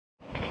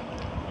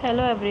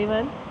Hello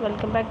everyone,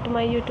 welcome back to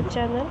my YouTube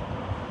channel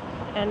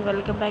and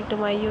welcome back to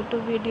my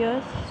YouTube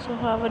videos. So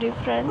how are you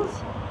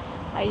friends?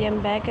 I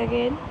am back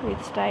again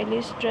with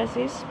stylish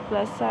dresses,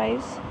 plus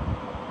size,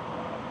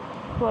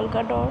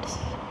 polka dots,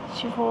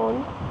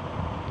 chiffon,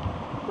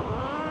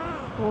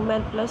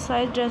 women plus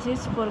size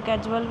dresses for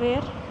casual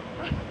wear.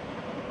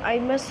 I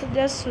must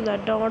suggest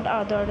that don't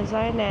other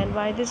design and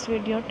watch this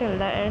video till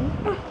the end.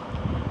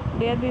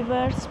 Dear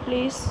viewers,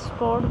 please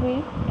support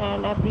me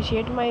and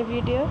appreciate my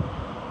video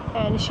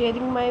and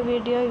sharing my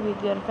video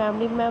with your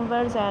family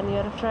members and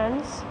your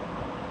friends.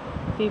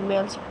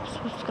 Females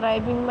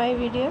subscribing my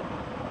video.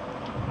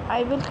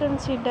 I will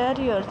consider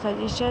your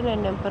suggestion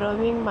and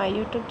improving my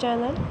YouTube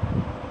channel.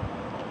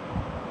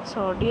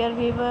 So dear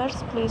viewers,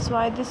 please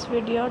watch this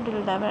video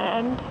till the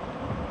end.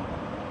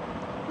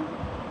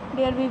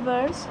 Dear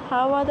viewers,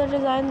 how are the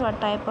designs,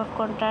 what type of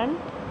content,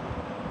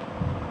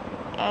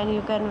 and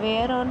you can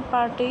wear on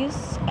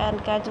parties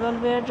and casual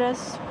wear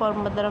dress for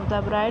mother of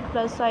the bride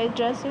plus size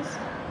dresses.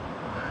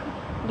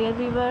 Dear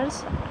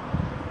viewers,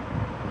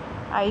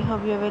 I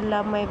hope you will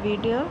love my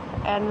video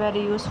and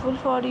very useful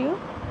for you.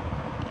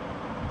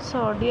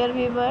 So dear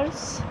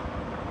viewers,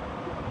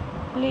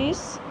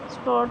 please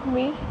support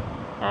me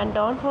and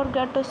don't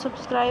forget to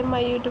subscribe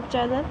my YouTube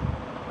channel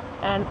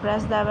and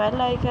press the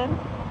bell icon.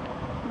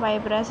 By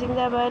pressing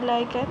the bell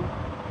icon,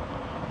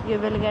 you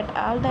will get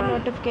all the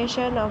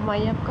notification of my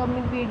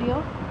upcoming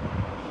video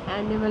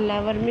and you will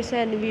never miss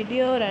any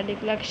video or any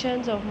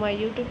collections of my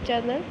YouTube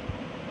channel.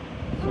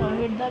 So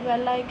hit the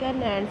bell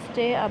icon and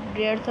stay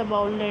updated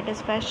about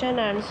latest fashion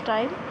and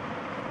style.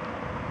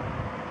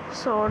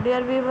 So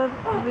dear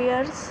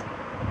viewers,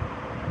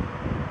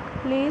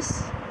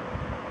 please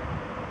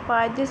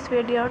watch this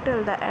video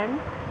till the end.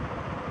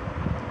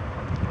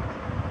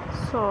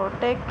 So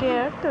take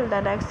care till the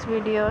next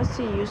video.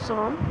 See you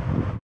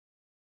soon.